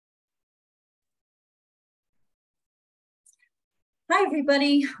Hi,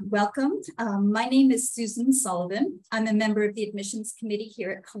 everybody. Welcome. My name is Susan Sullivan. I'm a member of the admissions committee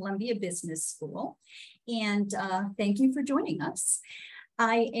here at Columbia Business School, and thank you for joining us.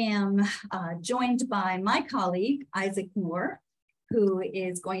 I am joined by my colleague, Isaac Moore, who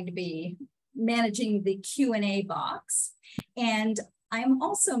is going to be managing the Q&A box. And I'm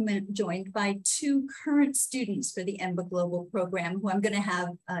also joined by two current students for the EMBA-Global Program, who I'm going to have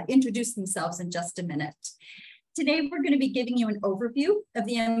introduce themselves in just a minute. Today, we're going to be giving you an overview of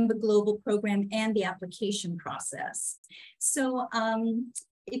the EMBA-Global Program and the application process. So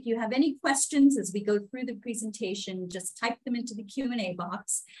if you have any questions as we go through the presentation, just type them into the Q&A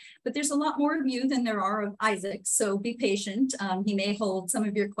box. But there's a lot more of you than there are of Isaac, so be patient. He may hold some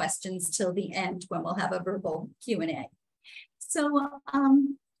of your questions till the end when we'll have a verbal Q&A. So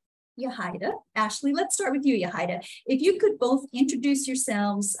Yahida, Ashley, let's start with you, Yahida. If you could both introduce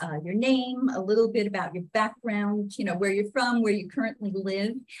yourselves, your name, a little bit about your background, you know, where you're from, where you currently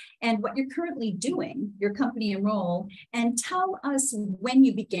live, and what you're currently doing, your company and role, and tell us when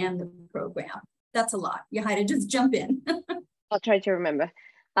you began the program. That's a lot. Yahida, just jump in. I'll try to remember.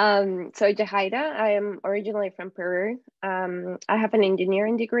 So Yahida, I am originally from Peru. I have an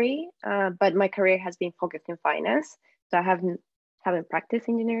engineering degree, but my career has been focused in finance. So I haven't practiced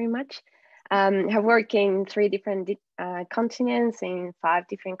engineering much. Have worked in 3 different continents in 5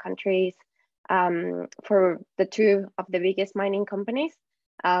 different countries for the 2 of the biggest mining companies.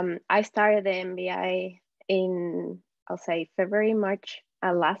 I started the MBA in, I'll say, February, March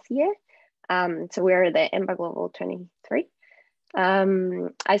last year. So we're the EMBA-Global 23.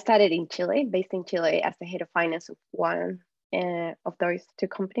 I started in Chile, based in Chile, as the head of finance of one of those 2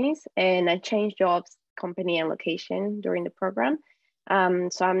 companies. And I changed jobs, company, and location during the program.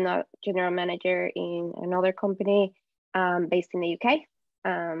 So I'm not general manager in another company based in the UK.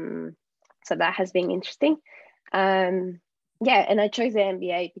 So that has been interesting. Yeah, and I chose the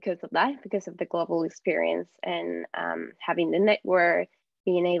MBA because of that, because of the global experience and having the network,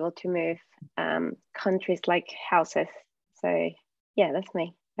 being able to move countries like houses. So yeah, that's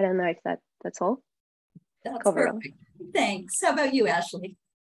me. I don't know if that's all. That's perfect. Thanks. How about you, Ashley?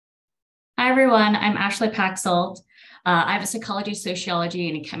 Hi, everyone. I'm Ashley Paxalt. I have a psychology, sociology,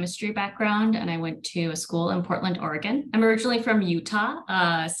 and a chemistry background, and I went to a school in Portland, Oregon. I'm originally from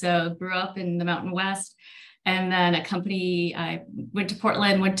Utah, so grew up in the Mountain West, and then I went to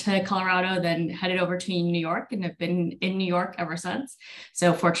Portland, went to Colorado, then headed over to New York, and have been in New York ever since.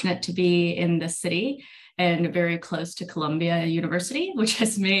 So fortunate to be in the city and very close to Columbia University, which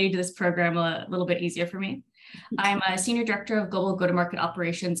has made this program a little bit easier for me. I'm a senior director of global go-to-market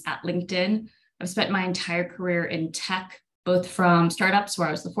operations at LinkedIn. I've spent my entire career in tech, both from startups where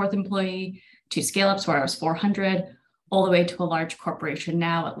I was the 4th employee to scale-ups where I was 400, all the way to a large corporation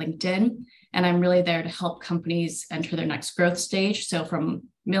now at LinkedIn. And I'm really there to help companies enter their next growth stage. So from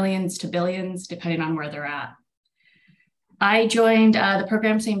millions to billions, depending on where they're at. I joined the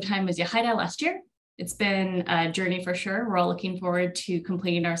program same time as Yahida last year. It's been a journey for sure. We're all looking forward to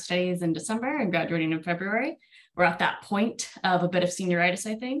completing our studies in December and graduating in February. We're at that point of a bit of senioritis,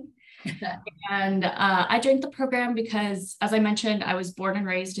 I think. And I joined the program because, as I mentioned, I was born and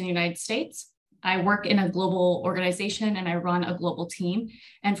raised in the United States. I work in a global organization and I run a global team.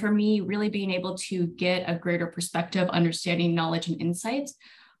 And for me, really being able to get a greater perspective, understanding, knowledge, and insights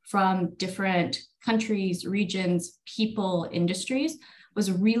from different countries, regions, people, industries was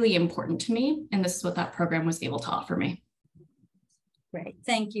really important to me. And this is what that program was able to offer me. Great.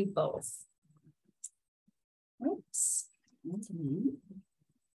 Thank you both. Oops.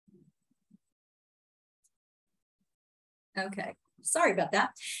 Okay, sorry about that.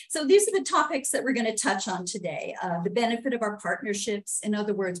 So these are the topics that we're going to touch on today. The benefit of our partnerships, in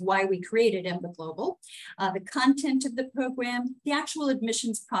other words, why we created EMBA-Global, the content of the program, the actual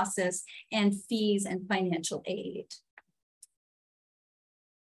admissions process, and fees and financial aid.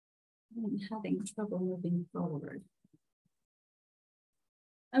 I'm having trouble moving forward.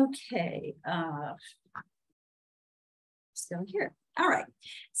 Okay, still here. All right,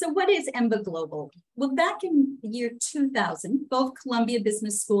 so what is EMBA-Global? Well, back in the year 2000, both Columbia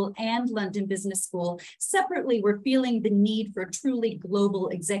Business School and London Business School separately were feeling the need for a truly global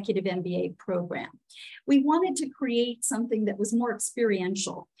executive MBA program. We wanted to create something that was more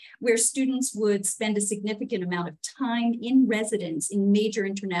experiential, where students would spend a significant amount of time in residence in major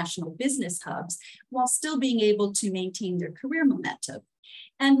international business hubs while still being able to maintain their career momentum.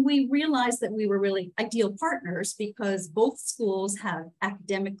 And we realized that we were really ideal partners because both schools have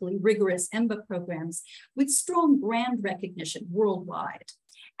academically rigorous EMBA programs with strong brand recognition worldwide.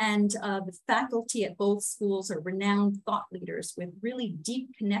 And the faculty at both schools are renowned thought leaders with really deep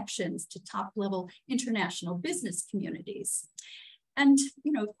connections to top-level international business communities. And,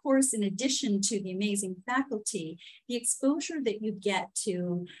 of course, in addition to the amazing faculty, the exposure that you get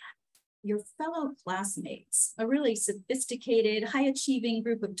to your fellow classmates, a really sophisticated, high-achieving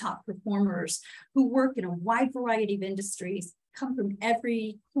group of top performers who work in a wide variety of industries, come from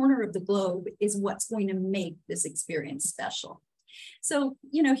every corner of the globe, is what's going to make this experience special. So,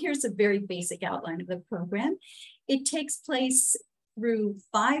 here's a very basic outline of the program. It takes place through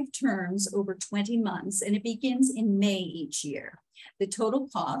 5 terms over 20 months, and it begins in May each year. The total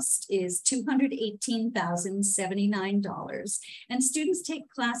cost is $218,079, and students take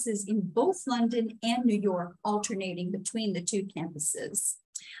classes in both London and New York, alternating between the 2 campuses.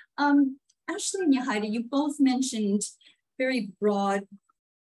 Ashley and Yahida, you both mentioned very broad,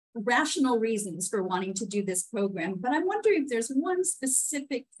 rational reasons for wanting to do this program, but I'm wondering if there's one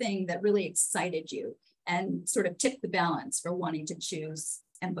specific thing that really excited you and sort of tipped the balance for wanting to choose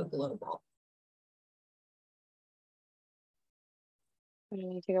EMBA-Global. I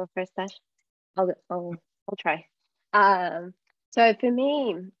need to go first, Ash. I'll try. So for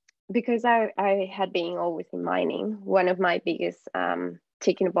me, because I had been always in mining, one of my biggest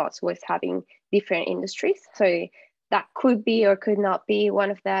ticking box was having different industries. So that could be or could not be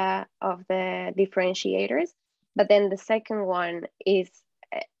one of the differentiators. But then the second one is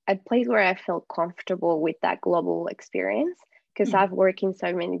a place where I feel comfortable with that global experience, because I've worked in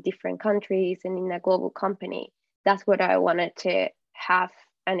so many different countries and in a global company. That's what I wanted to have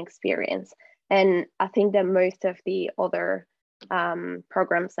an experience. And I think that most of the other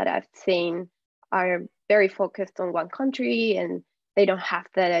programs that I've seen are very focused on one country, and they don't have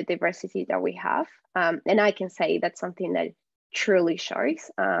the diversity that we have. And I can say that's something that truly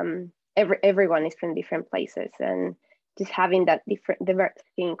shows. Everyone is from different places, and just having that different diversity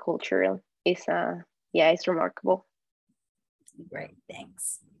in culture is, it's remarkable. Great,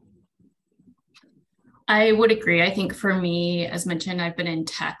 thanks. I would agree. I think for me, as mentioned, I've been in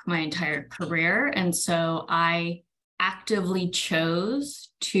tech my entire career. And so I actively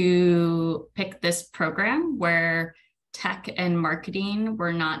chose to pick this program where tech and marketing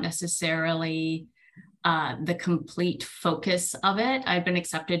were not necessarily the complete focus of it. I've been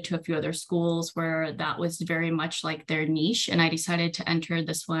accepted to a few other schools where that was very much like their niche. And I decided to enter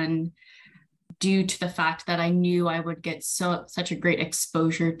this one due to the fact that I knew I would get such a great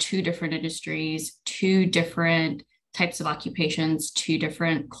exposure to different industries, to different types of occupations, to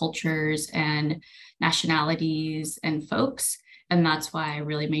different cultures and nationalities and folks. And that's why I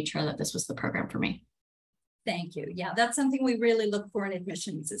really made sure that this was the program for me. Thank you. Yeah, that's something we really look for in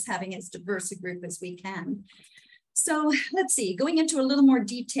admissions, is having as diverse a group as we can. So let's see, going into a little more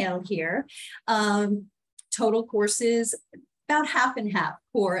detail here. Total courses, about half and half,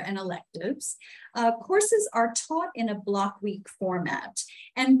 core and electives. Courses are taught in a block week format.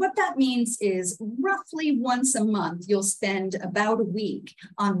 And what that means is roughly once a month, you'll spend about a week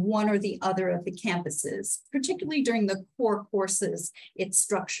on one or the other of the campuses. Particularly during the core courses, it's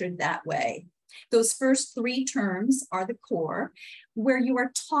structured that way. Those first 3 terms are the core, where you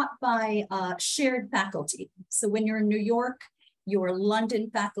are taught by shared faculty. So when you're in New York, your London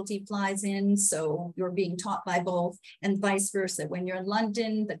faculty flies in, so you're being taught by both, and vice versa. When you're in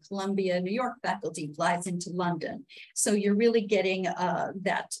London, the Columbia, New York faculty flies into London. So you're really getting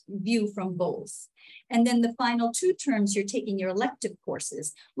that view from both. And then the final 2 terms, you're taking your elective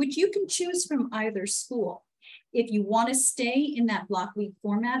courses, which you can choose from either school. If you want to stay in that block week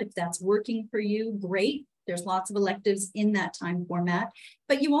format, if that's working for you, great. There's lots of electives in that time format,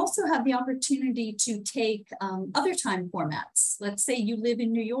 but you also have the opportunity to take other time formats. Let's say you live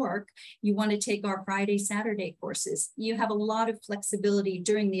in New York, you want to take our Friday, Saturday courses. You have a lot of flexibility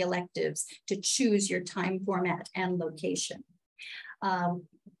during the electives to choose your time format and location.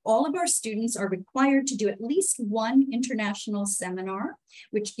 All of our students are required to do at least 1 international seminar,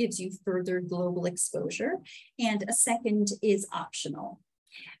 which gives you further global exposure, and a second is optional.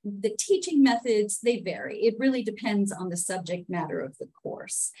 The teaching methods, they vary. It really depends on the subject matter of the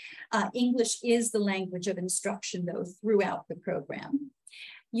course. English is the language of instruction, though, throughout the program.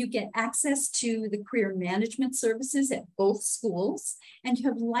 You get access to the career management services at both schools, and you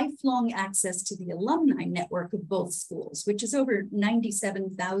have lifelong access to the alumni network of both schools, which is over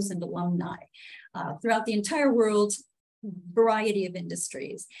 97,000 alumni throughout the entire world, variety of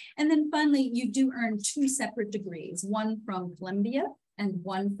industries. And then finally, you do earn 2 separate degrees, one from Columbia and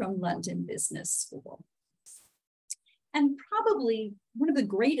one from London Business School. And probably one of the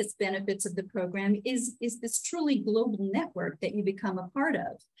greatest benefits of the program is this truly global network that you become a part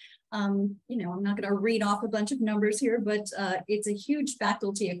of. I'm not going to read off a bunch of numbers here, but it's a huge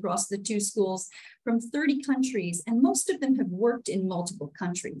faculty across the two schools from 30 countries, and most of them have worked in multiple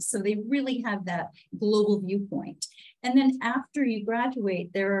countries. So they really have that global viewpoint. And then after you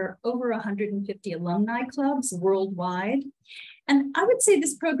graduate, there are over 150 alumni clubs worldwide. And I would say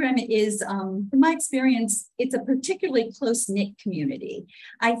this program is, from my experience, it's a particularly close-knit community.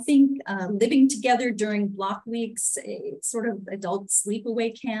 I think living together during block weeks, sort of adult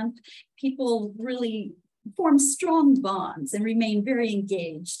sleepaway camp, people really form strong bonds and remain very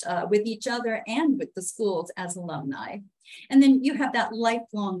engaged with each other and with the schools as alumni. And then you have that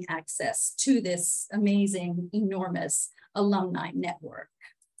lifelong access to this amazing, enormous alumni network.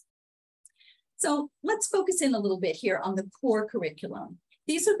 So let's focus in a little bit here on the core curriculum.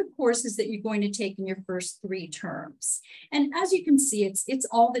 These are the courses that you're going to take in your first 3 terms. And as you can see, it's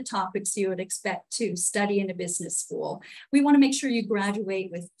all the topics you would expect to study in a business school. We want to make sure you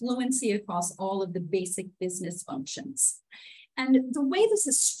graduate with fluency across all of the basic business functions. And the way this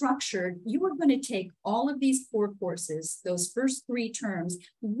is structured, you are going to take all of these core courses, those first 3 terms,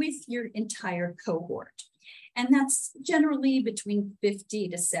 with your entire cohort. And that's generally between 50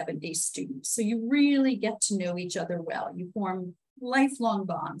 to 70 students. So you really get to know each other well. You form lifelong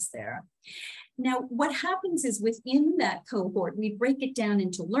bonds there. Now, what happens is within that cohort, we break it down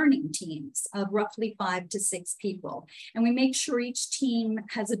into learning teams of roughly 5 to 6 people. And we make sure each team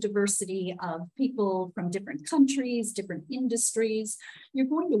has a diversity of people from different countries, different industries. You're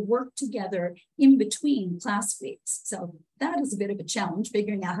going to work together in between class weeks. So that is a bit of a challenge,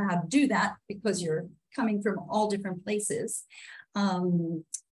 figuring out how to do that because you're coming from all different places.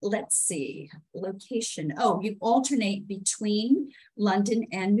 Let's see, location. Oh, you alternate between London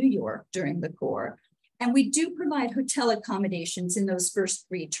and New York during the core. And we do provide hotel accommodations in those first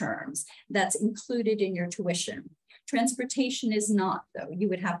 3 terms. That's included in your tuition. Transportation is not, though. You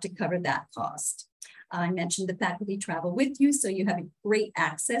would have to cover that cost. I mentioned the faculty travel with you, so you have great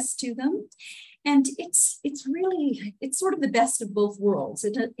access to them. And it's sort of the best of both worlds.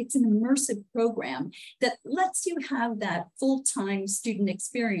 It's an immersive program that lets you have that full-time student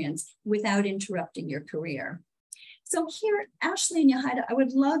experience without interrupting your career. So here, Ashley and Yahida, I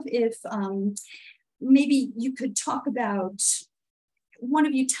would love if maybe you could talk about, one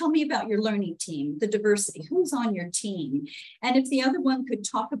of you tell me about your learning team, the diversity, who's on your team. And if the other one could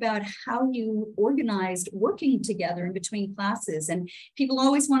talk about how you organized working together in between classes. And people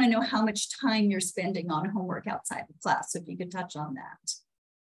always want to know how much time you're spending on homework outside of class. So if you could touch on that.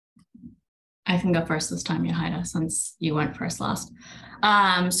 I can go first this time, Yahida, since you went first last.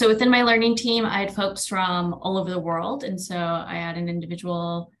 So within my learning team, I had folks from all over the world. And so I had an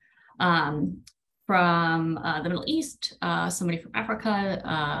individual from the Middle East, somebody from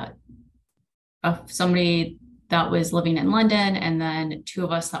Africa, somebody that was living in London, and then 2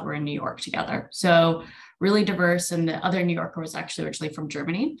 of us that were in New York together. So really diverse, and the other New Yorker was actually originally from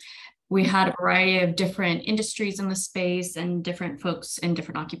Germany. We had a variety of different industries in the space and different folks in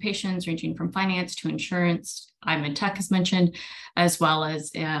different occupations, ranging from finance to insurance. I'm in tech, as mentioned, as well as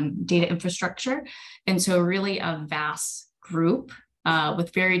data infrastructure. And so really a vast group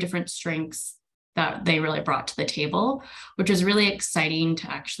with very different strengths that they really brought to the table, which was really exciting to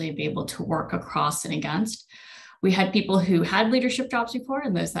actually be able to work across and against. We had people who had leadership jobs before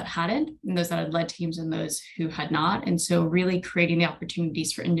and those that hadn't, and those that had led teams and those who had not. And so really creating the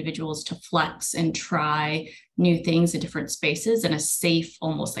opportunities for individuals to flex and try new things in different spaces in a safe,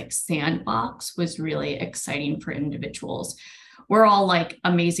 almost like sandbox was really exciting for individuals. We're all like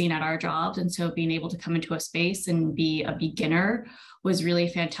amazing at our jobs. And so being able to come into a space and be a beginner was really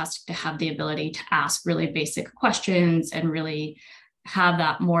fantastic, to have the ability to ask really basic questions and really have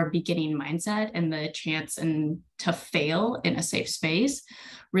that more beginning mindset, and the chance and to fail in a safe space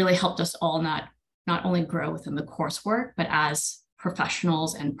really helped us all not only grow within the coursework, but as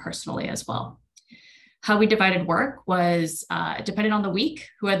professionals and personally as well. How we divided work was dependent on the week,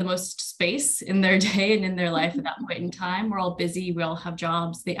 who had the most space in their day and in their life at that point in time. We're all busy, we all have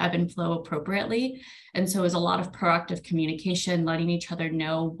jobs, they ebb and flow appropriately. And so it was a lot of proactive communication, letting each other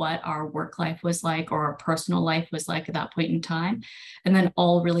know what our work life was like or our personal life was like at that point in time. And then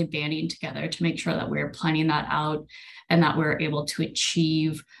all really banding together to make sure that we were planning that out and that we were able to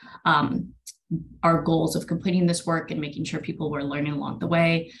achieve our goals of completing this work and making sure people were learning along the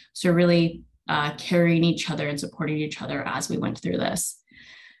way. So really carrying each other and supporting each other as we went through this.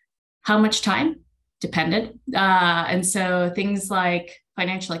 How much time? Depended. And so things like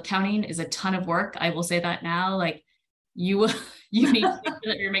financial accounting is a ton of work. I will say that now, like you need to make sure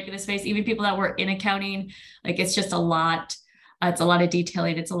that you're making this space, even people that were in accounting, like it's just a lot It's a lot of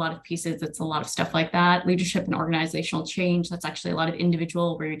detailing, it's a lot of pieces, it's a lot of stuff like that. Leadership and organizational change, that's actually a lot of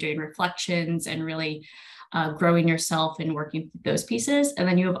individual where you're doing reflections and really growing yourself and working through those pieces. And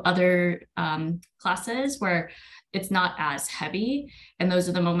then you have other classes where it's not as heavy. And those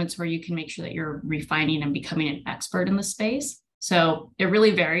are the moments where you can make sure that you're refining and becoming an expert in the space. So it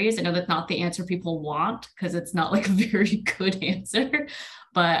really varies. I know that's not the answer people want because it's not like a very good answer.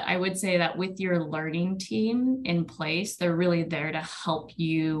 But I would say that with your learning team in place, they're really there to help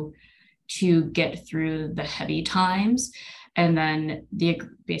you to get through the heavy times. And then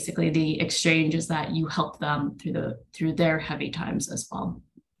basically the exchange is that you help them through their heavy times as well.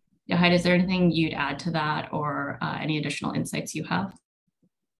 Yahida, is there anything you'd add to that or any additional insights you have?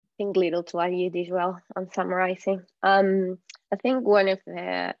 I think little to add, you did well on summarizing. I think one of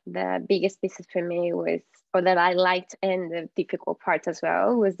the biggest pieces for me was, or that I liked, and the difficult parts as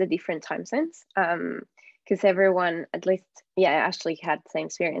well, was the different time zones. Because everyone, at least, Ashley had the same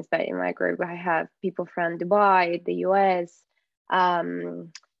experience, but in my group, I have people from Dubai, the US,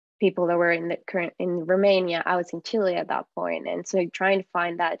 people that were in Romania. I was in Chile at that point. And so trying to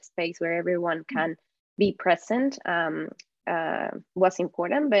find that space where everyone can be present was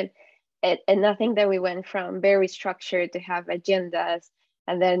important. And I think that we went from very structured to have agendas,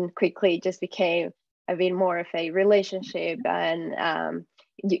 and then quickly it just became a bit more of a relationship, and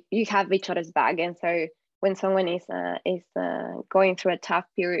you have each other's back. And so when someone is going through a tough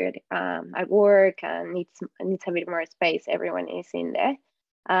period at work and needs a bit more space, everyone is in there.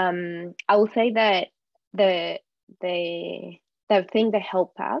 I will say that the thing that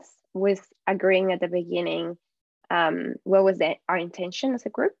helped us was agreeing at the beginning what was our intention as a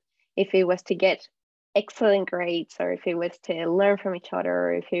group. If it was to get excellent grades, or if it was to learn from each other,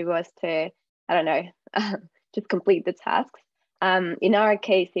 or if it was to, I don't know, just complete the tasks. In our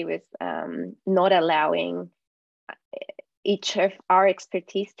case, it was not allowing each of our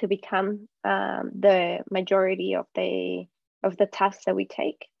expertise to become the majority of the tasks that we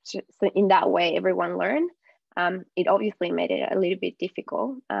take. So in that way, everyone learned. It obviously made it a little bit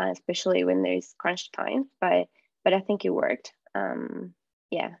difficult, especially when there's crunch time, but I think it worked.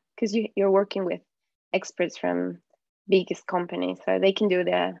 Because you're working with experts from biggest companies, so they can do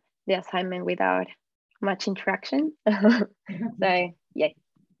the assignment without much interaction. So yeah,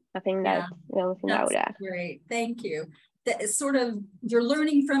 I think that's the only thing I would add. Great, thank you. That is sort of, you're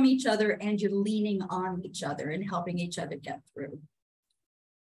learning from each other and you're leaning on each other and helping each other get through.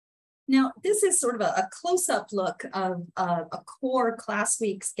 Now, this is sort of a close-up look of a core class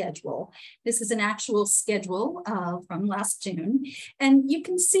week schedule. This is an actual schedule from last June. And you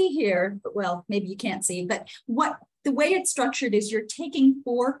can see here, well, maybe you can't see, but the way it's structured is you're taking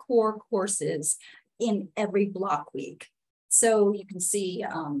 4 core courses in every block week. So you can see,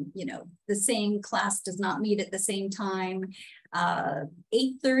 the same class does not meet at the same time,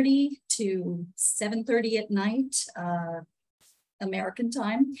 8:30 to 7:30 at night, American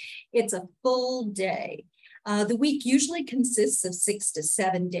time. It's a full day. The week usually consists of 6 to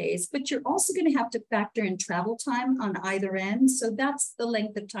 7 days, but you're also going to have to factor in travel time on either end. So that's the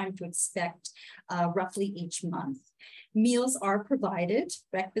length of time to expect roughly each month. Meals are provided,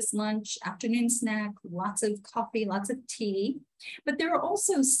 breakfast, lunch, afternoon snack, lots of coffee, lots of tea. But there are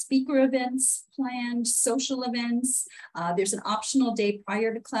also speaker events planned, social events. There's an optional day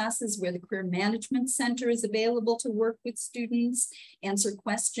prior to classes where the Career Management Center is available to work with students, answer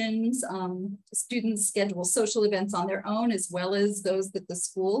questions. Students schedule social events on their own as well as those that the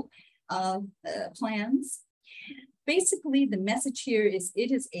school plans. Basically, the message here is it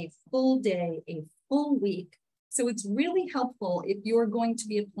is a full day, a full week. So it's really helpful if you're going to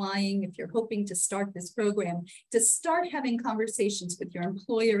be applying, if you're hoping to start this program, to start having conversations with your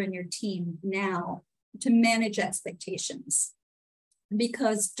employer and your team now to manage expectations.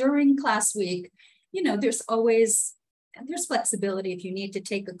 Because during class week, there's flexibility if you need to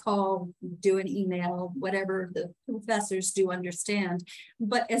take a call, do an email, whatever the professors do understand.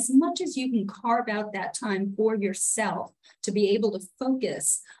 But as much as you can carve out that time for yourself to be able to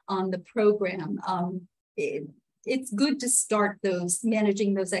focus on the program, it's good to start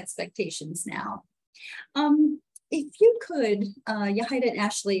managing those expectations now. If you could, Yahida and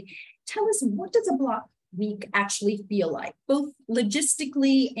Ashley, tell us, what does a block week actually feel like, both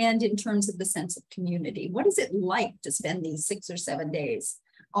logistically and in terms of the sense of community? What is it like to spend these 6 or 7 days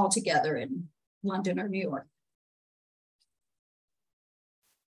all together in London or New York?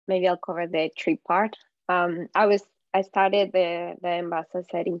 Maybe I'll cover the trip part. I started the EMBA, as I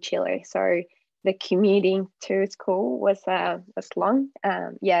said, in Chile, so the commuting to school was long.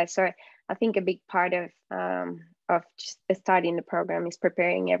 So I think a big part of just starting the program is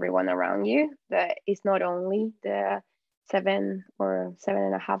preparing everyone around you. That it's not only the 7 or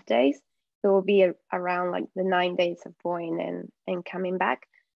 7.5 days. It will be around like the 9 days of going and coming back.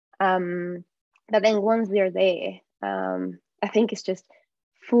 But then once they're there, I think it's just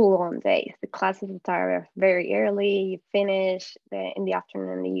full on days. The classes start very early, you finish in the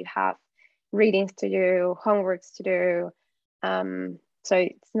afternoon, you have readings to do, homeworks to do. So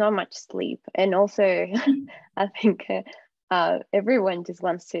it's not much sleep. And also, I think everyone just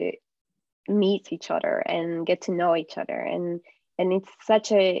wants to meet each other and get to know each other. And it's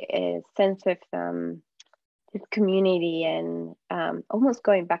such a sense of community and almost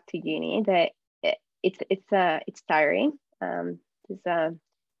going back to uni that it's tiring. There's a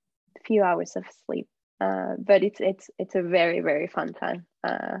few hours of sleep, but it's a very, very fun time.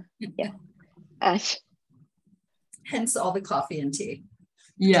 Yeah. Ash. Hence all the coffee and tea.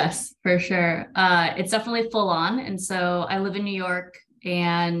 Yes, for sure. It's definitely full on. And so I live in New York,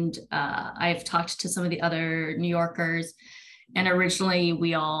 and I've talked to some of the other New Yorkers. And originally,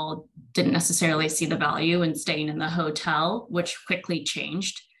 we all didn't necessarily see the value in staying in the hotel, which quickly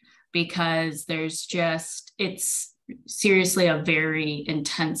changed because it's seriously a very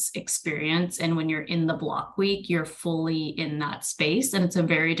intense experience. And when you're in the block week, you're fully in that space, and it's a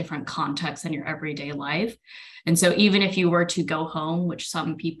very different context than your everyday life. And so even if you were to go home, which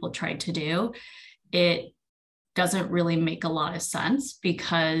some people tried to do, it doesn't really make a lot of sense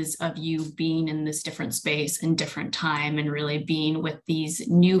because of you being in this different space and different time and really being with these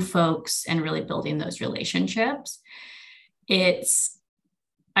new folks and really building those relationships.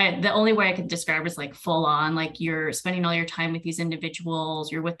 The only way I could describe it is like full on, like you're spending all your time with these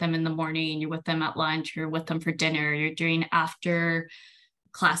individuals, you're with them in the morning, you're with them at lunch, you're with them for dinner, you're doing after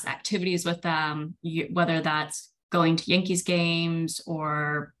class activities with them, whether that's going to Yankees games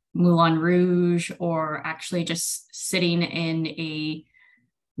or Moulin Rouge, or actually just sitting in a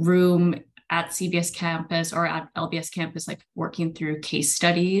room at CBS campus or at LBS campus, like working through case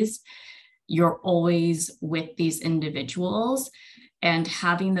studies. You're always with these individuals, and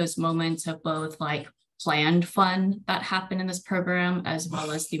having those moments of both like planned fun that happen in this program, as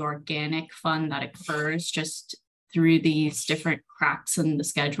well as the organic fun that occurs just through these different cracks in the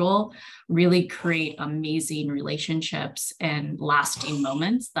schedule, really create amazing relationships and lasting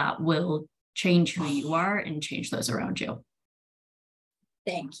moments that will change who you are and change those around you.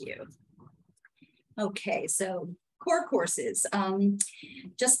 Thank you. Okay, so core courses.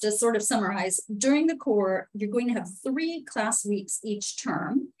 Just to sort of summarize, during the core, you're going to have 3 class weeks each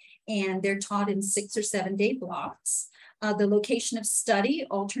term, and they're taught in 6 or 7 day blocks. The location of study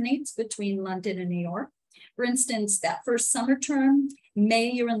alternates between London and New York. For instance, that first summer term, May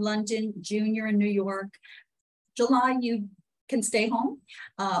you're in London, June you're in New York, July you can stay home,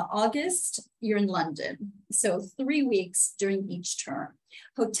 August you're in London. So 3 weeks during each term.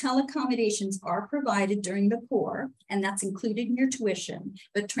 Hotel accommodations are provided during the core, and that's included in your tuition,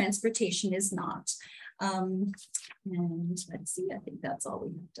 but transportation is not. And let's see, I think that's all we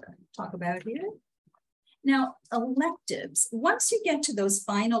have to talk about here. Now, electives, once you get to those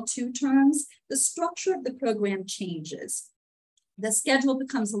final 2 terms, the structure of the program changes. The schedule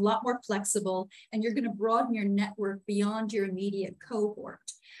becomes a lot more flexible, and you're going to broaden your network beyond your immediate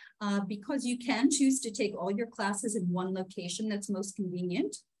cohort. Because you can choose to take all your classes in one location that's most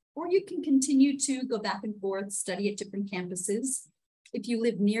convenient, or you can continue to go back and forth, study at different campuses. If you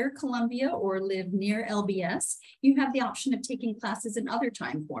live near Columbia or live near LBS, you have the option of taking classes in other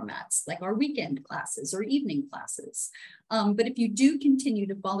time formats, like our weekend classes or evening classes. But if you do continue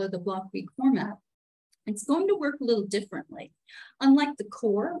to follow the block week format, it's going to work a little differently. Unlike the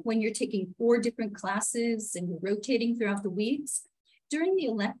core, when you're taking 4 different classes and you're rotating throughout the weeks, during the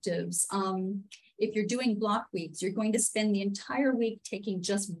electives, if you're doing block weeks, you're going to spend the entire week taking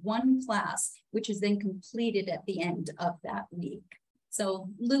just 1 class, which is then completed at the end of that week. So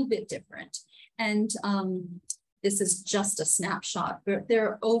a little bit different. And this is just a snapshot. There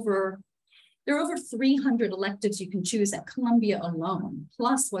are over 300 electives you can choose at Columbia alone,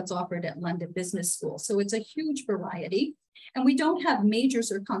 plus what's offered at London Business School. So it's a huge variety. And we don't have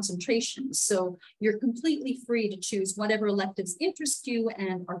majors or concentrations. So you're completely free to choose whatever electives interest you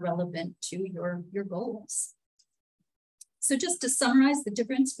and are relevant to your goals. So just to summarize the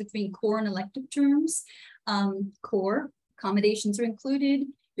difference between core and elective terms, core, accommodations are included.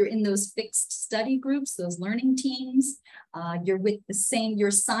 You're in those fixed study groups, those learning teams. You're with you're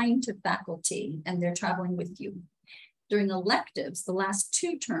assigned to faculty and they're traveling with you. During electives, the last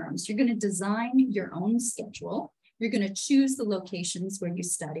 2 terms, you're going to design your own schedule. You're going to choose the locations where you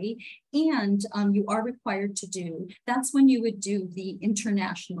study, and you are required that's when you would do the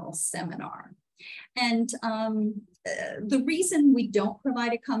international seminar. And the reason we don't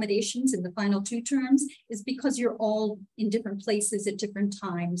provide accommodations in the final 2 terms is because you're all in different places at different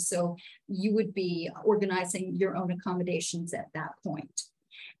times. So you would be organizing your own accommodations at that point.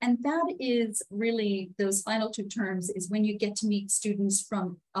 And that is really, those final 2 terms is when you get to meet students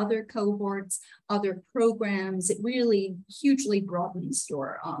from other cohorts, other programs. It really hugely broadens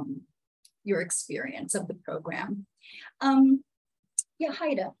your experience of the program. Yeah,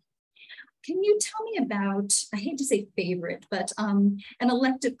 Haida, can you tell me about, I hate to say favorite, but an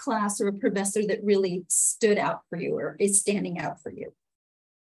elective class or a professor that really stood out for you or is standing out for you?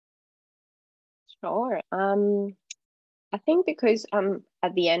 Sure. I think because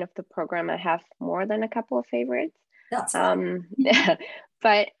at the end of the program, I have more than a couple of favorites. That's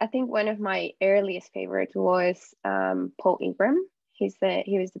but I think one of my earliest favorites was Paul Ingram. He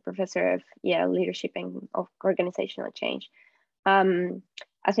was the professor of leadership and of organizational change.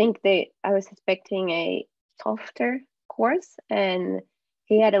 I think that I was expecting a softer course, and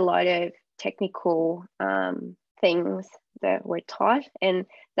he had a lot of technical things that were taught, and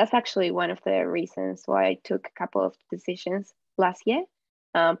that's actually one of the reasons why I took a couple of decisions last year,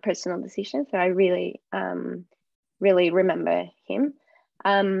 personal decisions. So I really remember him.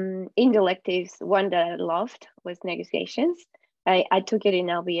 In the electives, one that I loved was negotiations. I took it in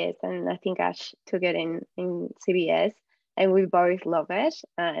LBS, and I think Ash took it in CBS, and we both love it.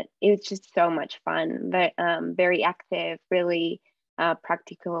 It was just so much fun, but very active, really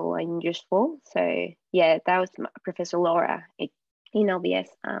practical and useful. So yeah, that was Professor Laura in LBS.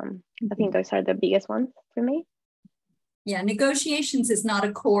 I think those are the biggest ones for me. Yeah, negotiations is not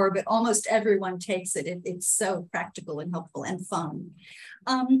a core, but almost everyone takes it. It's so practical and helpful and fun.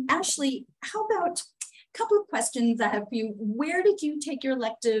 Ashley, how about a couple of questions I have for you. Where did you take your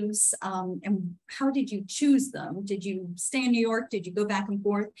electives and how did you choose them? Did you stay in New York? Did you go back and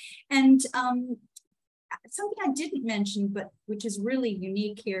forth? And something I didn't mention, but which is really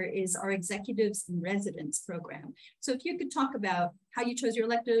unique here, is our Executives in Residence program. So if you could talk about how you chose your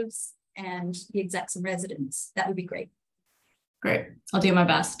electives and the execs in residence, that would be great. Great. I'll do my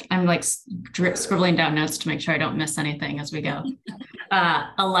best. I'm like scribbling down notes to make sure I don't miss anything as we go.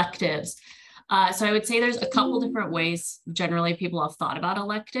 Electives. So I would say there's a couple different ways generally people have thought about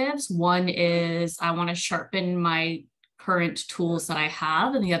electives. One is I want to sharpen my current tools that I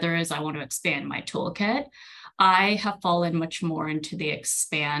have, and the other is I want to expand my toolkit. I have fallen much more into the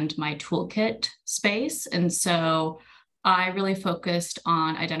expand my toolkit space. And so I really focused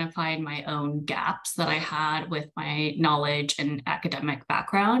on identifying my own gaps that I had with my knowledge and academic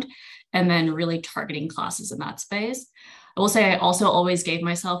background, and then really targeting classes in that space. I will say I also always gave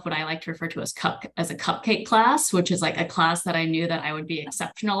myself what I like to refer to as a cupcake class, which is like a class that I knew that I would be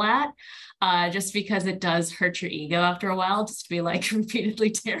exceptional at, just because it does hurt your ego after a while just to be like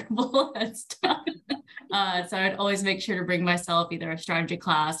repeatedly terrible at stuff. So I'd always make sure to bring myself either a strategy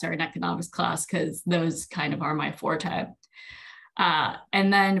class or an economics class, because those kind of are my forte.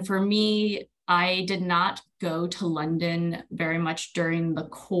 And then for me, I did not go to London very much during the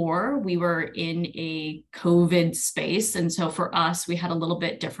core. We were in a COVID space. And so for us, we had a little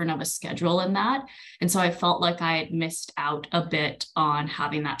bit different of a schedule in that. And so I felt like I had missed out a bit on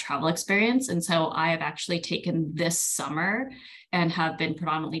having that travel experience. And so I have actually taken this summer and have been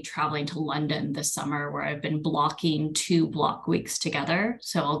predominantly traveling to London this summer, where I've been blocking 2 block weeks together.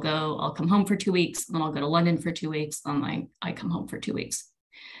 So I'll come home for 2 weeks, and then I'll go to London for 2 weeks, and then I come home for 2 weeks.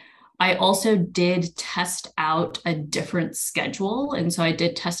 I also did test out a different schedule. And so I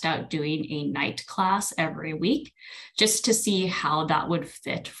did test out doing a night class every week just to see how that would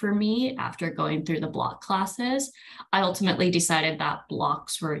fit for me after going through the block classes. I ultimately decided that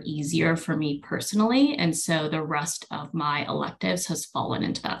blocks were easier for me personally. And so the rest of my electives has fallen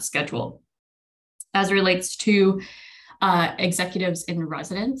into that schedule. As it relates to executives in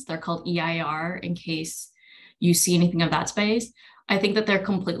residence, they're called EIR in case you see anything of that space. I think that they're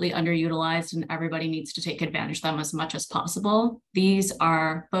completely underutilized and everybody needs to take advantage of them as much as possible. These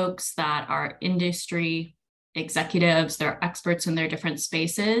are folks that are industry executives, they're experts in their different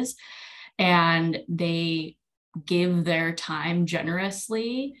spaces, and they give their time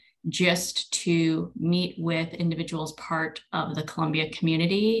generously just to meet with individuals part of the Columbia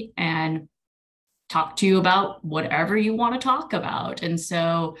community and talk to you about whatever you want to talk about. And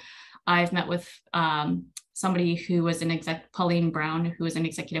so I've met with somebody who was an Pauline Brown, who was an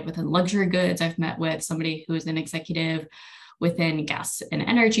executive within luxury goods. I've met with somebody who is an executive within gas and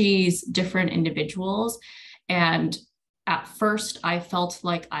energies, different individuals. And at first I felt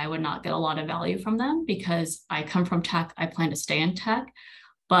like I would not get a lot of value from them because I come from tech, I plan to stay in tech,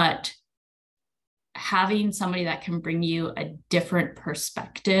 but having somebody that can bring you a different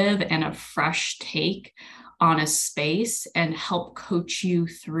perspective and a fresh take honest space and help coach you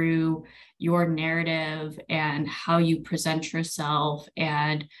through your narrative and how you present yourself,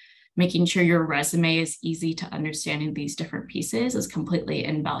 and making sure your resume is easy to understand in these different pieces is completely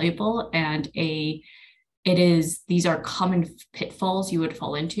invaluable. And these are common pitfalls you would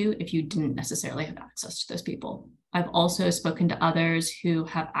fall into if you didn't necessarily have access to those people. I've also spoken to others who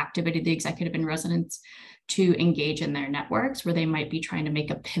have activated the executive in residence to engage in their networks, where they might be trying to make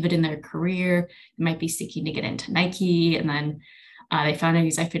a pivot in their career. They might be seeking to get into Nike, and then they found an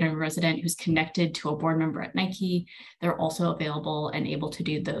executive resident who's connected to a board member at Nike. They're also available and able to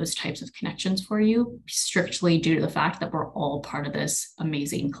do those types of connections for you, strictly due to the fact that we're all part of this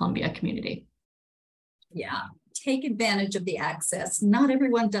amazing Columbia community. Yeah, take advantage of the access. Not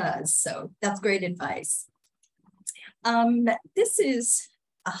everyone does, so that's great advice. This is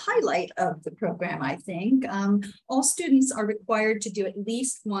a highlight of the program, I think. All students are required to do at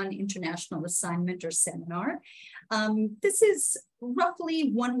least one international assignment or seminar. This is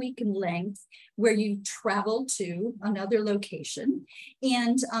roughly 1 week in length, where you travel to another location,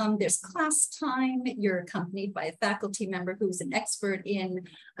 and there's class time. You're accompanied by a faculty member who's an expert in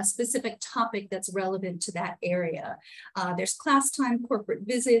a specific topic that's relevant to that area. There's class time, corporate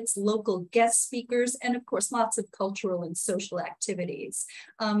visits, local guest speakers, and of course, lots of cultural and social activities.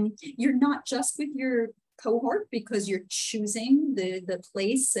 You're not just with your cohort because you're choosing the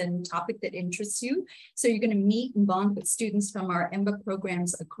place and topic that interests you. So you're going to meet and bond with students from our EMBA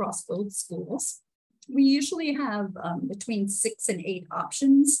programs across both schools. We usually have between 6 and 8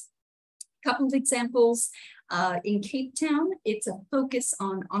 options. A couple of examples. In Cape Town, it's a focus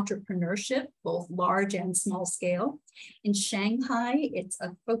on entrepreneurship, both large and small scale. In Shanghai, it's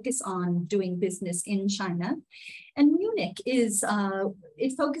a focus on doing business in China. And Munich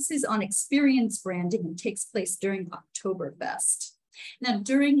it focuses on experience branding and takes place during Oktoberfest. Now,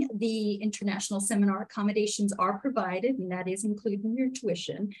 during the international seminar, accommodations are provided, and that is included in your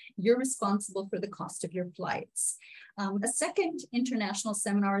tuition. You're responsible for the cost of your flights. A second international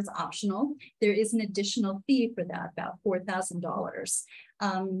seminar is optional. There is an additional fee for that, about $4,000.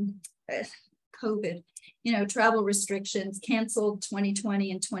 COVID, travel restrictions canceled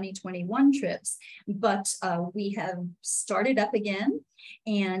 2020 and 2021 trips, but we have started up again.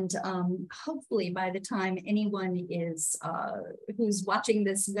 And hopefully by the time anyone is who's watching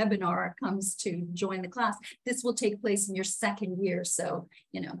this webinar comes to join the class, this will take place in your second year. So,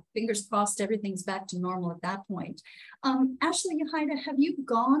 fingers crossed, everything's back to normal at that point. Ashley and Haida, have you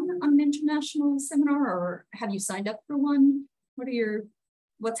gone on an international seminar, or have you signed up for one?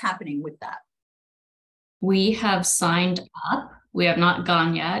 What's happening with that? We have signed up. We have not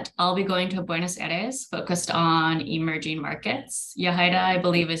gone yet. I'll be going to Buenos Aires, focused on emerging markets. Yahaira, I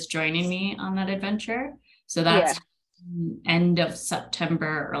believe, is joining me on that adventure. So that's end of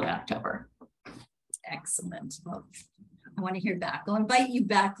September, early October. Excellent. Well, I want to hear back. I'll invite you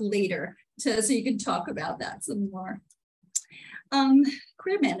back later so you can talk about that some more.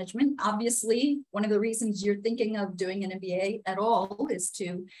 Career management, obviously, one of the reasons you're thinking of doing an MBA at all is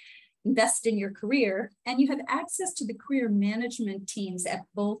to invest in your career, and you have access to the career management teams at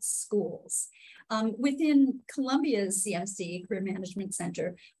both schools. Within Columbia's CMC, Career Management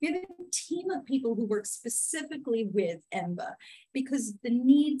Center, we have a team of people who work specifically with EMBA, because the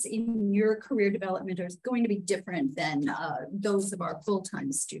needs in your career development are going to be different than those of our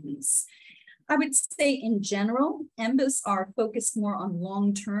full-time students. I would say in general, EMBAs are focused more on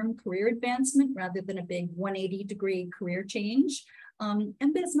long-term career advancement rather than a big 180-degree career change.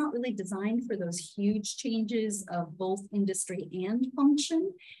 EMBA is not really designed for those huge changes of both industry and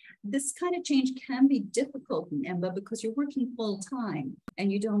function. This kind of change can be difficult in EMBA because you're working full-time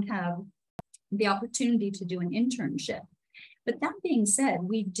and you don't have the opportunity to do an internship. But that being said,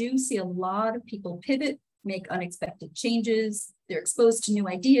 we do see a lot of people pivot, make unexpected changes. They're exposed to new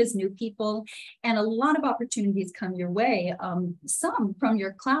ideas, new people, and a lot of opportunities come your way. Some from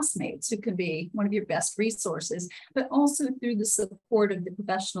your classmates, who can be one of your best resources, but also through the support of the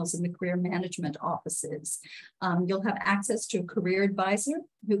professionals in the career management offices. You'll have access to a career advisor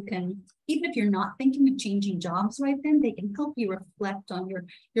who can, even if you're not thinking of changing jobs right then, they can help you reflect on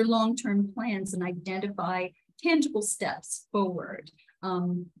your long-term plans and identify tangible steps forward.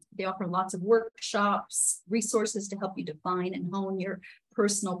 They offer lots of workshops, resources to help you define and hone your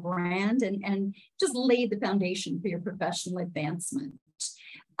personal brand and just lay the foundation for your professional advancement.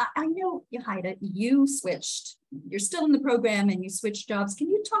 I know, Yahaira, you're still in the program and you switched jobs. Can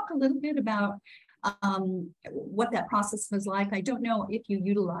you talk a little bit about what that process was like? I don't know if you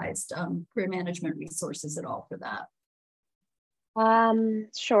utilized career management resources at all for that.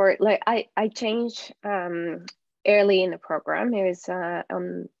 Sure. Like I changed early in the program. It was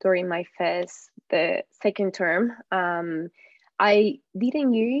during my first the second term, I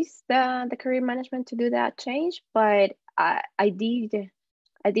didn't use the career management to do that change, but I did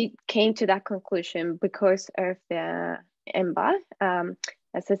came to that conclusion because of the EMBA.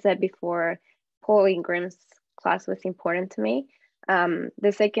 As I said before, Paul Ingram's class was important to me.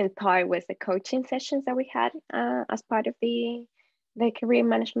 The second part was the coaching sessions that we had as part of the career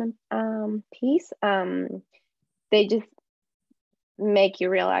management piece. They just make you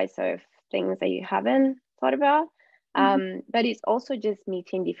realize of things that you haven't thought about. But it's also just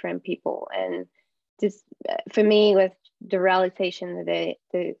meeting different people, and just for me, with the realization that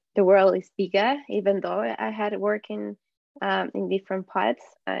the world is bigger, even though I had work in different parts.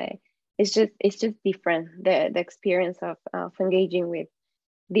 It's just different. The experience of engaging with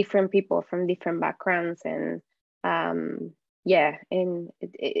different people from different backgrounds, and yeah, and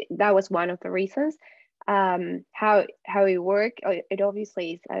that was one of the reasons. How it worked, it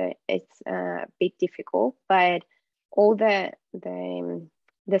obviously is it's a bit difficult, but all the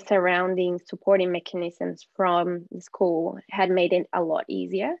surrounding supporting mechanisms from the school had made it a lot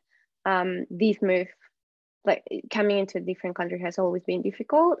easier. This move, like coming into a different country, has always been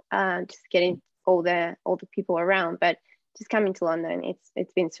difficult. Just getting all the people around, but just coming to London,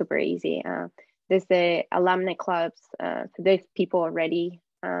 it's been super easy. There's the alumni clubs, so there's people already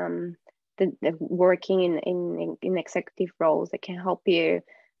working in executive roles that can help you.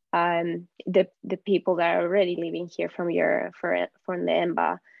 The people that are already living here from the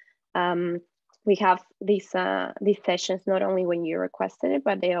EMBA. We have these sessions not only when you requested it,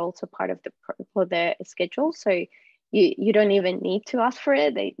 but they're also part of the schedule. So you don't even need to ask for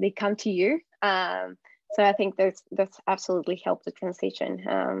it; they come to you. So I think that's absolutely helped the transition.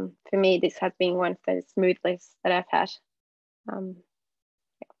 For me, this has been one of the smoothest that I've had.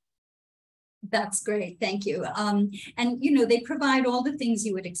 That's great, thank you. And they provide all the things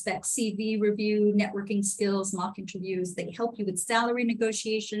you would expect: CV review, networking skills, mock interviews. They help you with salary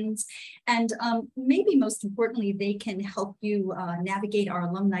negotiations, and maybe most importantly, they can help you navigate our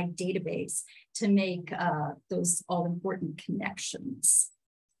alumni database to make those all important connections.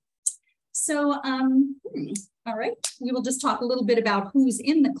 So, all right, we will just talk a little bit about who's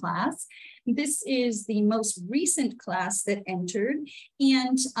in the class. This is the most recent class that entered,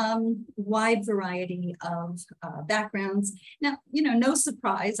 and wide variety of backgrounds. Now, no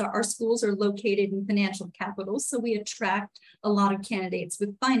surprise, our schools are located in financial capitals, so we attract a lot of candidates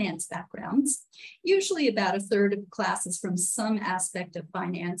with finance backgrounds. Usually about a third of classes from some aspect of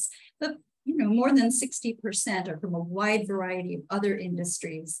finance, but more than 60% are from a wide variety of other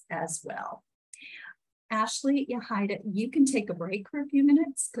industries as well. Ashley, Yahida, you can take a break for a few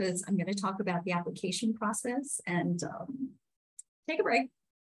minutes because I'm going to talk about the application process, and take a break,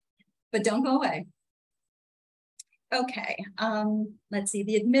 but don't go away. Okay, let's see,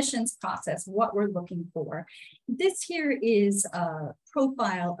 the admissions process, what we're looking for. This here is a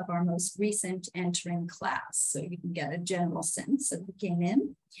profile of our most recent entering class, so you can get a general sense of who came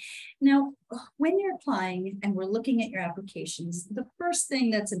in. Now, when you're applying and we're looking at your applications, the first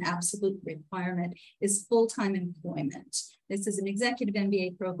thing that's an absolute requirement is full-time employment. This is an executive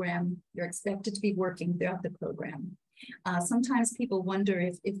MBA program. You're expected to be working throughout the program. Sometimes people wonder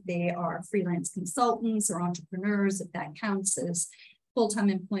if they are freelance consultants or entrepreneurs, if that counts as full-time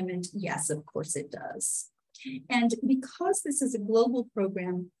employment. Yes, of course it does. And because this is a global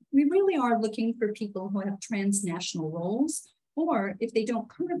program, we really are looking for people who have transnational roles, or if they don't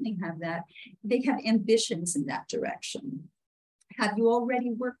currently have that, they have ambitions in that direction. Have you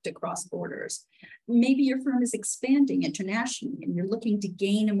already worked across borders? Maybe your firm is expanding internationally and you're looking to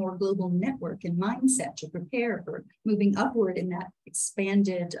gain a more global network and mindset to prepare for moving upward in that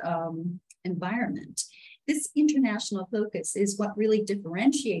expanded environment. This international focus is what really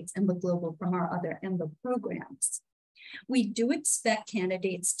differentiates EMBA-Global from our other EMBA programs. We do expect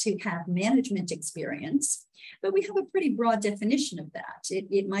candidates to have management experience, but we have a pretty broad definition of that.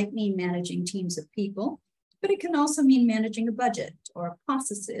 It might mean managing teams of people, but it can also mean managing a budget or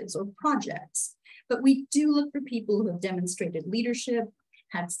processes or projects. But we do look for people who have demonstrated leadership,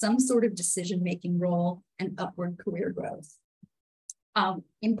 had some sort of decision-making role, and upward career growth.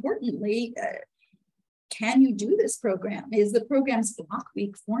 Importantly, can you do this program? Is the program's block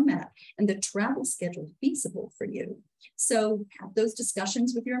week format and the travel schedule feasible for you? So have those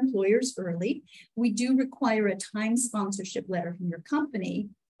discussions with your employers early. We do require a time sponsorship letter from your company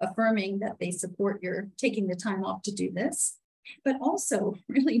affirming that they support your taking the time off to do this. But also,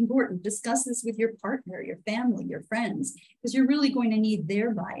 really important, discuss this with your partner, your family, your friends, because you're really going to need their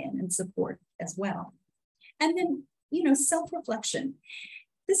buy-in and support as well. And then, self-reflection.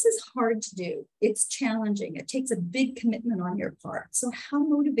 This is hard to do. It's challenging. It takes a big commitment on your part. So how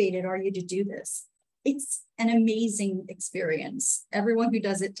motivated are you to do this? It's an amazing experience. Everyone who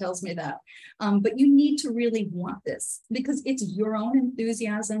does it tells me that. But you need to really want this because it's your own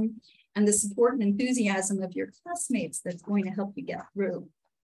enthusiasm and the support and enthusiasm of your classmates that's going to help you get through.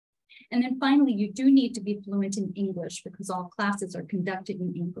 And then finally, you do need to be fluent in English because all classes are conducted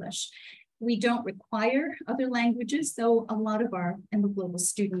in English. We don't require other languages, though a lot of our EMBA-Global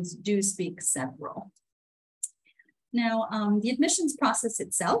students do speak several. Now, the admissions process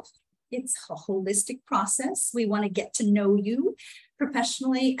itself, it's a holistic process. We want to get to know you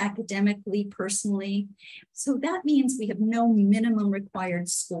professionally, academically, personally. So that means we have no minimum required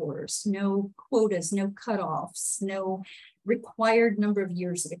scores, no quotas, no cutoffs, no required number of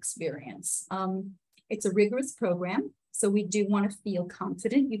years of experience. It's a rigorous program. So we do want to feel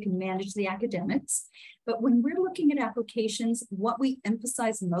confident you can manage the academics. But when we're looking at applications, what we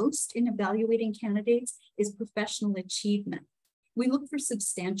emphasize most in evaluating candidates is professional achievement. We look for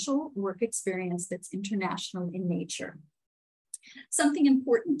substantial work experience that's international in nature. Something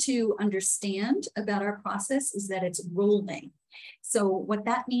important to understand about our process is that it's rolling. So what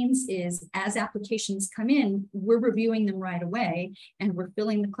that means is as applications come in, we're reviewing them right away and we're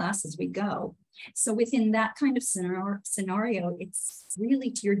filling the class as we go. So within that kind of scenario, it's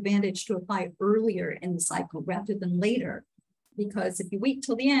really to your advantage to apply earlier in the cycle rather than later, because if you wait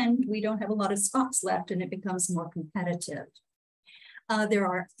till the end, we don't have a lot of spots left and it becomes more competitive. There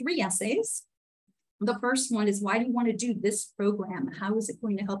are 3 essays. The first one is, why do you want to do this program? How is it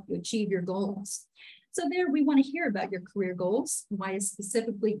going to help you achieve your goals? So there we want to hear about your career goals, why a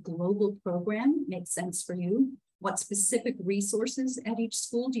specifically global program makes sense for you, what specific resources at each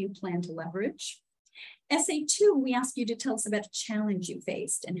school do you plan to leverage? Essay 2, we ask you to tell us about a challenge you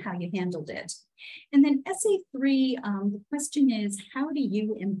faced and how you handled it. And then essay 3, the question is, how do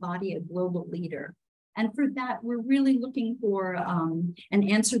you embody a global leader? And for that, we're really looking for an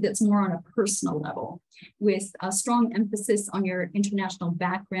answer that's more on a personal level, with a strong emphasis on your international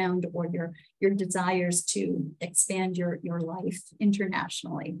background or your desires to expand your life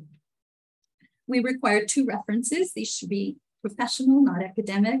internationally. We require 2 references. These should be professional, not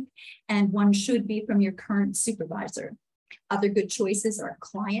academic, and one should be from your current supervisor. Other good choices are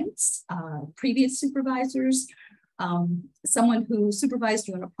clients, previous supervisors, someone who supervised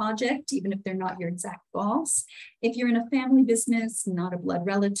you on a project, even if they're not your exact boss. If you're in a family business, not a blood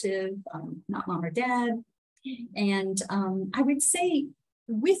relative, not mom or dad. And I would say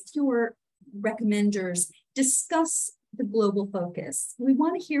with your recommenders, discuss the global focus. We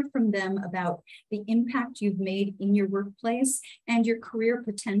want to hear from them about the impact you've made in your workplace and your career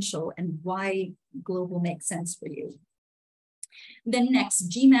potential and why global makes sense for you. Then next,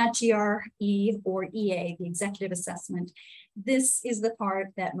 GMAT, GRE, or EA, the executive assessment. This is the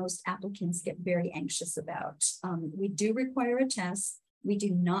part that most applicants get very anxious about. We do require a test. We do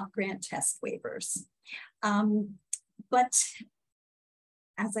not grant test waivers. But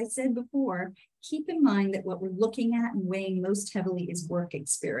as I said before, keep in mind that what we're looking at and weighing most heavily is work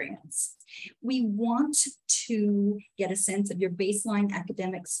experience. We want to get a sense of your baseline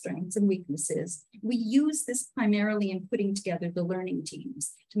academic strengths and weaknesses. We use this primarily in putting together the learning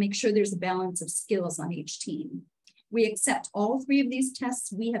teams to make sure there's a balance of skills on each team. We accept all 3 of these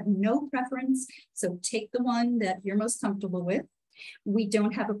tests. We have no preference, so take the one that you're most comfortable with. We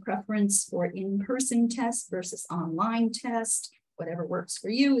don't have a preference for in-person test versus online test. Whatever works for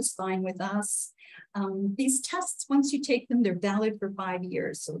you is fine with us. These tests, once you take them, they're valid for 5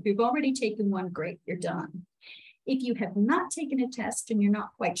 years. So if you've already taken one, great, you're done. If you have not taken a test and you're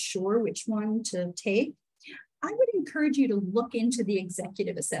not quite sure which one to take, I would encourage you to look into the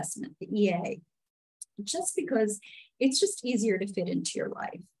executive assessment, the EA, just because it's just easier to fit into your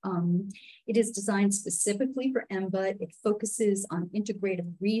life. It is designed specifically for EMBA. It focuses on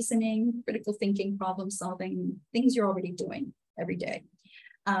integrative reasoning, critical thinking, problem solving, things you're already doing every day.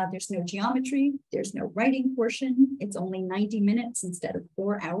 There's no geometry, there's no writing portion. It's only 90 minutes instead of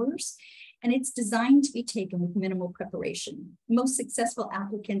 4 hours. And it's designed to be taken with minimal preparation. Most successful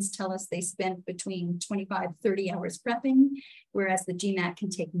applicants tell us they spent between 25, 30 hours prepping, whereas the GMAT can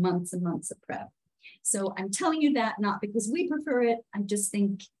take months and months of prep. So I'm telling you that not because we prefer it, I just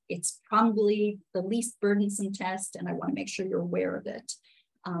think it's probably the least burdensome test and I want to make sure you're aware of it.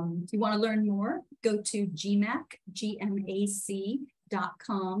 If you want to learn more, go to gmac.com/EA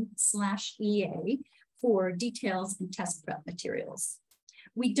for details and test prep materials.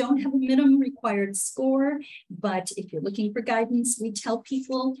 We don't have a minimum required score, but if you're looking for guidance, we tell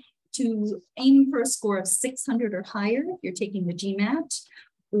people to aim for a score of 600 or higher if you're taking the GMAT,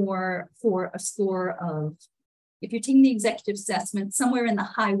 or for a score of If you're taking the executive assessment, somewhere in the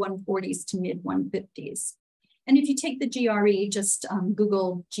high 140s to mid 150s. And if you take the GRE, just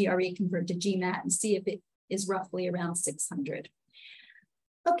Google GRE, convert to GMAT, and see if it is roughly around 600.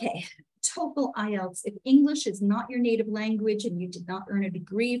 Okay, TOEFL, IELTS. If English is not your native language and you did not earn a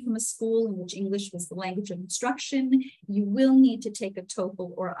degree from a school in which English was the language of instruction, you will need to take a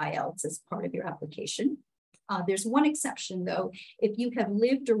TOEFL or IELTS as part of your application. There's one exception though. If you have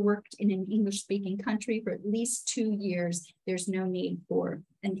lived or worked in an English-speaking country for at least 2 years, there's no need for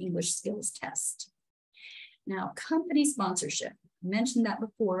an English skills test. Now, company sponsorship. I mentioned that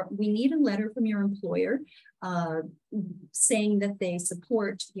before. We need a letter from your employer saying that they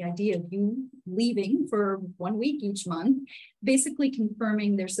support the idea of you leaving for 1 week each month, basically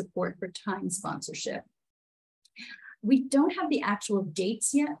confirming their support for time sponsorship. We don't have the actual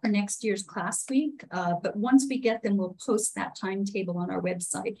dates yet for next year's class week, but once we get them, we'll post that timetable on our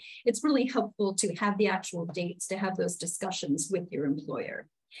website. It's really helpful to have the actual dates, to have those discussions with your employer.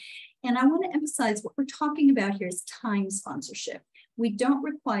 And I want to emphasize what we're talking about here is time sponsorship. We don't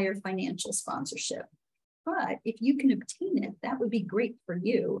require financial sponsorship, but if you can obtain it, that would be great for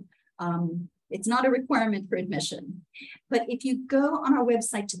you. It's not a requirement for admission, but if you go on our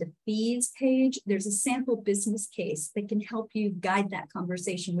website to the fees page, there's a sample business case that can help you guide that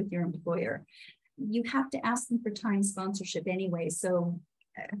conversation with your employer. You have to ask them for time sponsorship anyway, so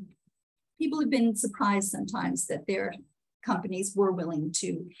people have been surprised sometimes that their companies were willing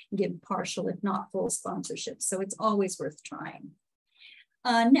to give partial, if not full sponsorship, so it's always worth trying.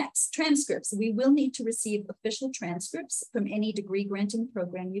 Next, transcripts. We will need to receive official transcripts from any degree granting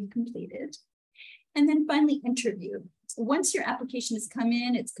program you've completed. And then finally, interview. Once your application has come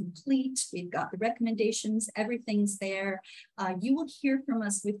in, it's complete, we've got the recommendations, everything's there. You will hear from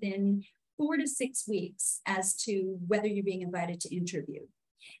us within 4 to 6 weeks as to whether you're being invited to interview.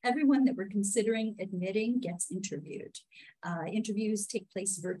 Everyone that we're considering admitting gets interviewed. Interviews take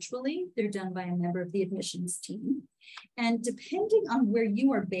place virtually. They're done by a member of the admissions team. And depending on where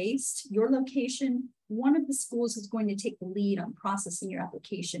you are based, your location, one of the schools is going to take the lead on processing your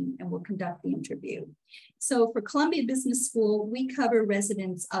application and will conduct the interview. So for Columbia Business School, we cover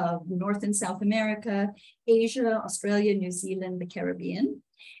residents of North and South America, Asia, Australia, New Zealand, the Caribbean.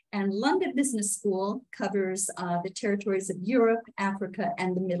 And London Business School covers the territories of Europe, Africa,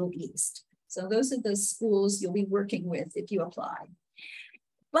 and the Middle East. So those are the schools you'll be working with if you apply.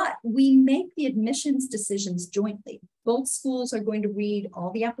 But we make the admissions decisions jointly. Both schools are going to read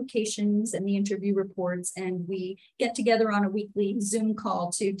all the applications and the interview reports, and we get together on a weekly Zoom call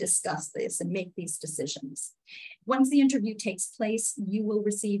to discuss this and make these decisions. Once the interview takes place, you will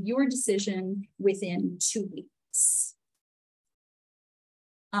receive your decision within 2 weeks.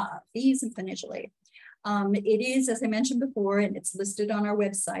 Fees and financial aid. It is, as I mentioned before, and it's listed on our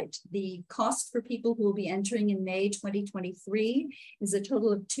website, the cost for people who will be entering in May 2023 is a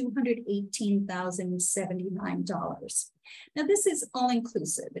total of $218,079. Now, this is all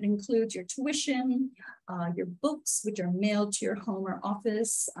inclusive. It includes your tuition, your books, which are mailed to your home or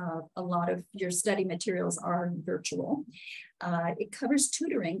office. A lot of your study materials are virtual. It covers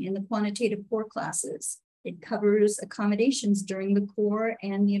tutoring in the quantitative core classes. It covers accommodations during the core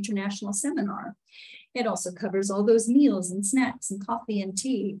and the international seminar. It also covers all those meals and snacks and coffee and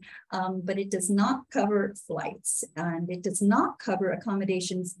tea, but it does not cover flights, and it does not cover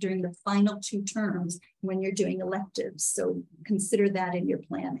accommodations during the final 2 terms when you're doing electives. So consider that in your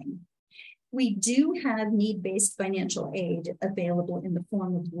planning. We do have need-based financial aid available in the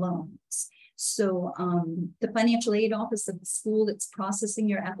form of loans. So the financial aid office of the school that's processing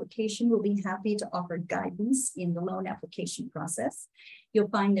your application will be happy to offer guidance in the loan application process. You'll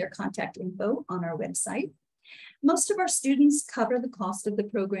find their contact info on our website. Most of our students cover the cost of the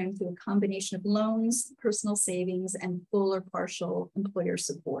program through a combination of loans, personal savings, and full or partial employer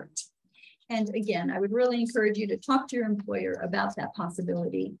support. And again, I would really encourage you to talk to your employer about that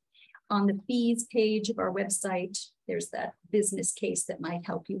possibility. On the fees page of our website, there's that business case that might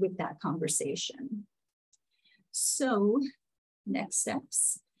help you with that conversation. So, next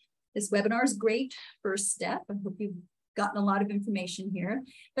steps. This webinar is great first step. I hope you've gotten a lot of information here,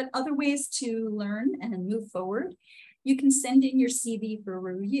 but other ways to learn and move forward. You can send in your CV for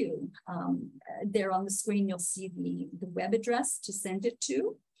review. There on the screen, you'll see the web address to send it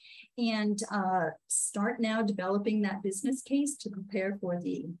to. And start now developing that business case to prepare for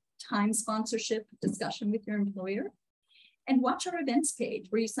the time sponsorship discussion with your employer. And watch our events page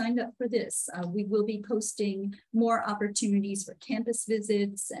where you signed up for this. We will be posting more opportunities for campus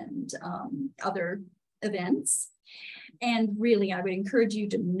visits and other events. And really, I would encourage you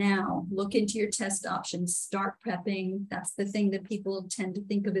to now look into your test options, start prepping. That's the thing that people tend to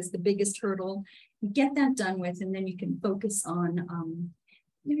think of as the biggest hurdle. get that done with, and then you can focus on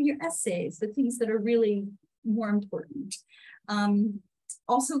your essays, the things that are really more important.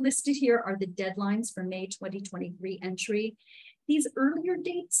 Also listed here are the deadlines for May 2023 entry. These earlier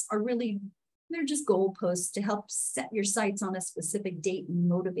dates are really, they're just goalposts to help set your sights on a specific date and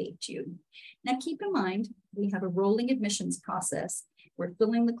motivate you. Now keep in mind, we have a rolling admissions process. We're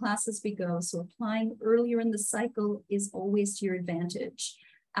filling the class as we go, so applying earlier in the cycle is always to your advantage.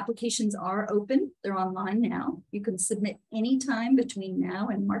 Applications are open, they're online now. You can submit anytime between now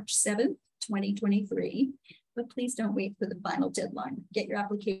and March 7th, 2023, but please don't wait for the final deadline. Get your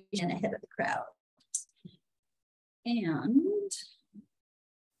application ahead of the crowd. And,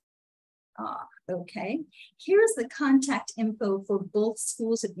 okay, here's the contact info for both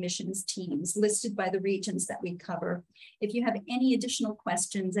schools admissions teams listed by the regions that we cover. If you have any additional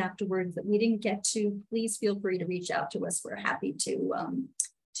questions afterwards that we didn't get to, please feel free to reach out to us. We're happy to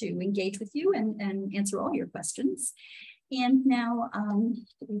engage with you and answer all your questions. And now,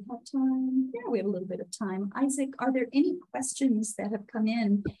 do we have time? Yeah, we have a little bit of time. Isaac, are there any questions that have come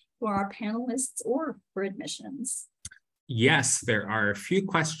in for our panelists or for admissions? Yes, there are a few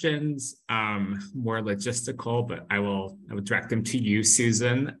questions, more logistical, but I will direct them to you,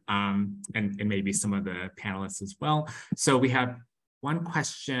 Susan, and maybe some of the panelists as well. So we have one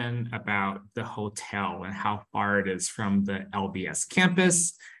question about the hotel and how far it is from the LBS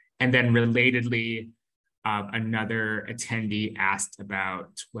campus. And then relatedly, another attendee asked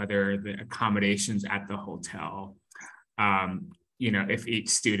about whether the accommodations at the hotel, if each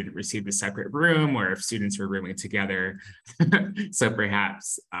student received a separate room or if students were rooming together. So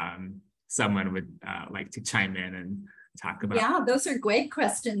perhaps someone would like to chime in and talk about. Yeah, those are great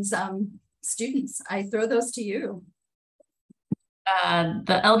questions. Students, I throw those to you.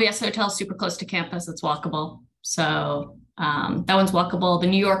 The LBS hotel is super close to campus. It's walkable. So that one's walkable. The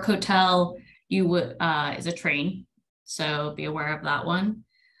New York hotel is a train. So be aware of that one,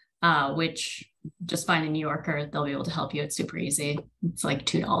 which just find a New Yorker. They'll be able to help you. It's super easy. It's like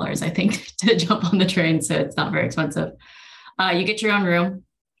 $2, I think, to jump on the train. So it's not very expensive. You get your own room.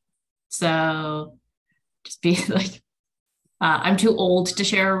 So just be like, I'm too old to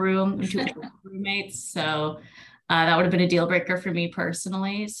share a room. I'm too old for roommates. So that would have been a deal breaker for me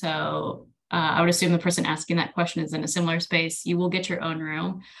personally. So I would assume the person asking that question is in a similar space. You will get your own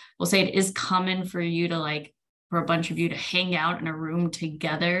room. We'll say it is common for you to for a bunch of you to hang out in a room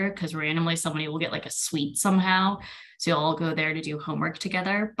together because randomly somebody will get like a suite somehow. So you'll all go there to do homework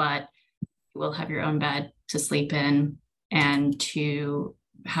together, but you will have your own bed to sleep in and to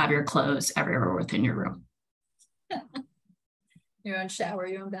have your clothes everywhere within your room. Your own shower,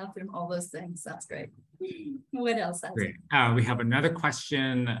 your own bathroom, all those things. That's great. What else? Great. We have another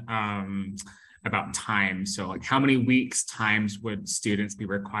question about time. So how many weeks times would students be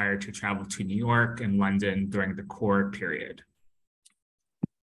required to travel to New York and London during the core period?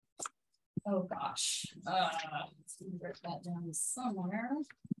 Oh gosh, let's write that down somewhere.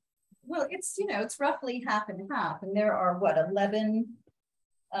 Well, it's roughly half and half, and there are 11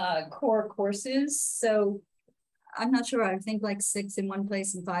 core courses. So I'm not sure. I think 6 in one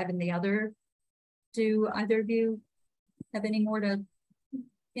place and 5 in the other. Do either of you have any more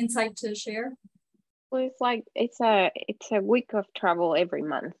insight to share? Well, it's a week of travel every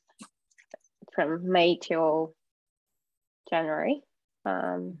month from May till January.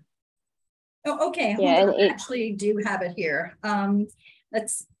 Oh, okay. Yeah, I actually do have it here.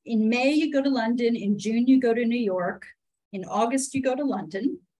 In May you go to London. In June you go to New York. In August you go to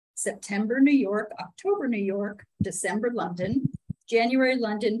London. September, New York. October, New York. December, London. January,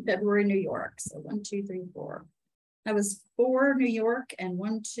 London. February, New York. So 1, 2, 3, 4. That was 4 New York and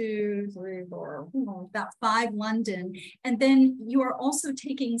 1, 2, 3, 4, about 5 London. And then you are also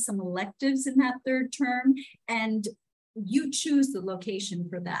taking some electives in that third term, and you choose the location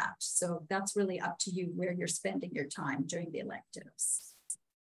for that. So that's really up to you where you're spending your time during the electives.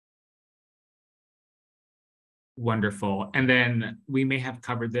 Wonderful. And then we may have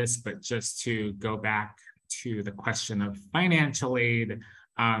covered this, but just to go back to the question of financial aid,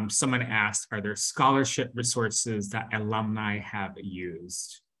 someone asked, are there scholarship resources that alumni have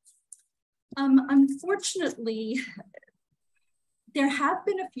used? Unfortunately, there have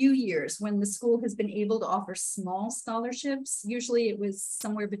been a few years when the school has been able to offer small scholarships. Usually it was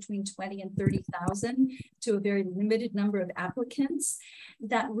somewhere between 20 and 30,000 to a very limited number of applicants.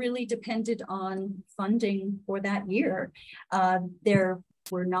 That really depended on funding for that year. There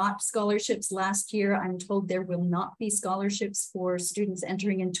were not scholarships last year. I'm told there will not be scholarships for students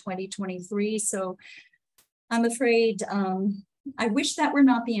entering in 2023. So I'm afraid, I wish that were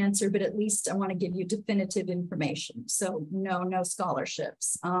not the answer, but at least I want to give you definitive information. So no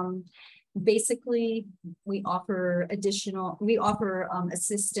scholarships. basically, we offer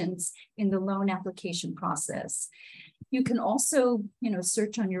assistance in the loan application process. You can also,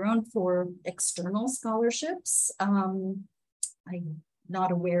 search on your own for external scholarships. I'm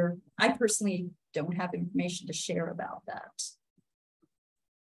not aware, I personally don't have information to share about that.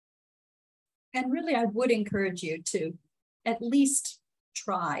 And really, I would encourage you to at least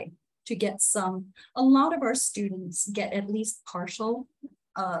try to get some. A lot of our students get at least partial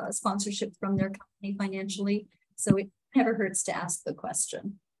sponsorship from their company financially. So it never hurts to ask the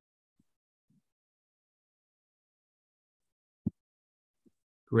question.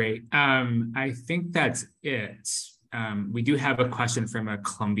 Great. I think that's it. We do have a question from a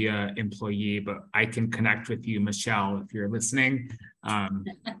Columbia employee, but I can connect with you, Michelle, if you're listening.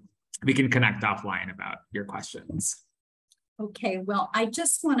 We can connect offline about your questions. Okay, well, I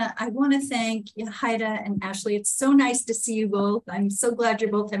want to thank Haida and Ashley. It's so nice to see you both. I'm so glad you're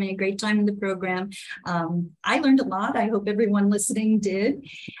both having a great time in the program. I learned a lot. I hope everyone listening did.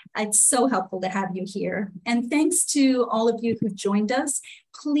 It's so helpful to have you here. And thanks to all of you who joined us.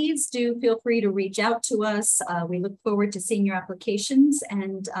 Please do feel free to reach out to us. We look forward to seeing your applications,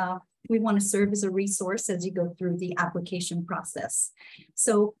 and we want to serve as a resource as you go through the application process.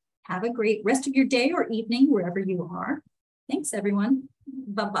 So have a great rest of your day or evening, wherever you are. Thanks, everyone.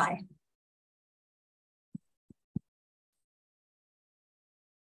 Bye-bye.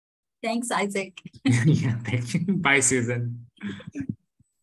 Thanks, Isaac. Yeah, thank you. Bye, Susan.